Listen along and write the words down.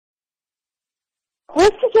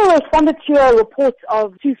Hospital responded to a report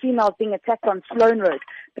of two females being attacked on Sloane Road,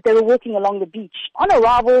 but they were walking along the beach. On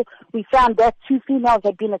arrival, we found that two females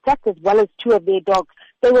had been attacked as well as two of their dogs.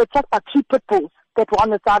 They were attacked by two pitbulls that were on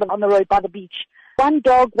the road by the beach. One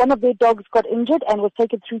of their dogs got injured and was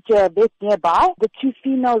taken through to a vet nearby. The two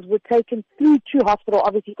females were taken through to hospital,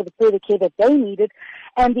 obviously for the further care that they needed,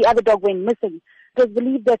 and the other dog went missing. It was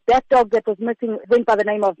believed that that dog that was missing went by the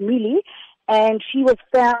name of Mealy, and she was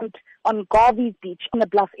found on Garvey's Beach in the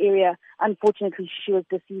Bluff area. Unfortunately, she was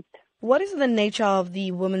deceased. What is the nature of the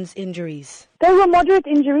woman's injuries? They were moderate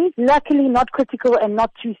injuries, luckily not critical and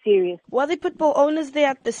not too serious. Were the pitbull owners there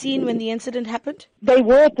at the scene when the incident happened? They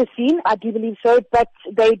were at the scene, I do believe so, but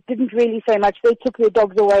they didn't really say much. They took their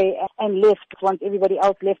dogs away and left once everybody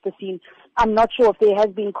else left the scene. I'm not sure if there has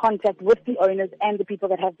been contact with the owners and the people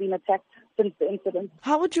that have been attacked since the incident.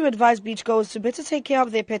 How would you advise beachgoers to better take care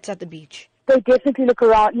of their pets at the beach? They definitely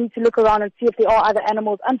need to look around and see if there are other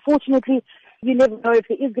animals. Unfortunately, you never know if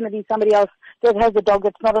there is going to be somebody else that has a dog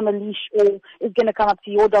that's not on a leash or is going to come up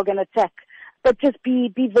to your dog and attack. But just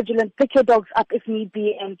be vigilant, pick your dogs up if need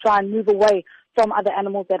be, and try and move away from other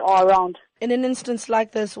animals that are around. In an instance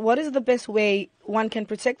like this, what is the best way one can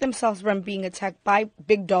protect themselves from being attacked by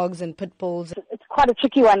big dogs and pit bulls? It's quite a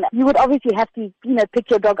tricky one. You would obviously have to, pick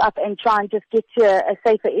your dog up and try and just get to a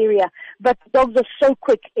safer area. But dogs are so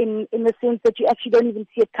quick in the sense that you actually don't even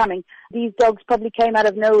see it coming. These dogs probably came out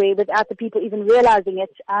of nowhere without the people even realizing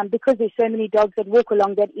it, because there's so many dogs that walk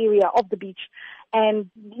along that area of the beach. And,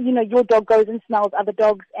 your dog goes and smells other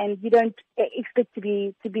dogs and you don't expect to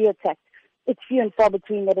be attacked. It's few and far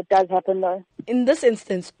between that it does happen, though. In this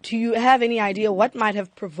instance, do you have any idea what might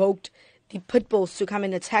have provoked the pit bulls to come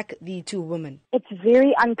and attack the two women? It's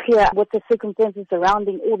very unclear what the circumstances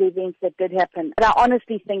surrounding all the events that did happen. But I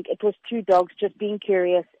honestly think it was two dogs just being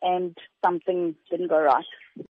curious and something didn't go right.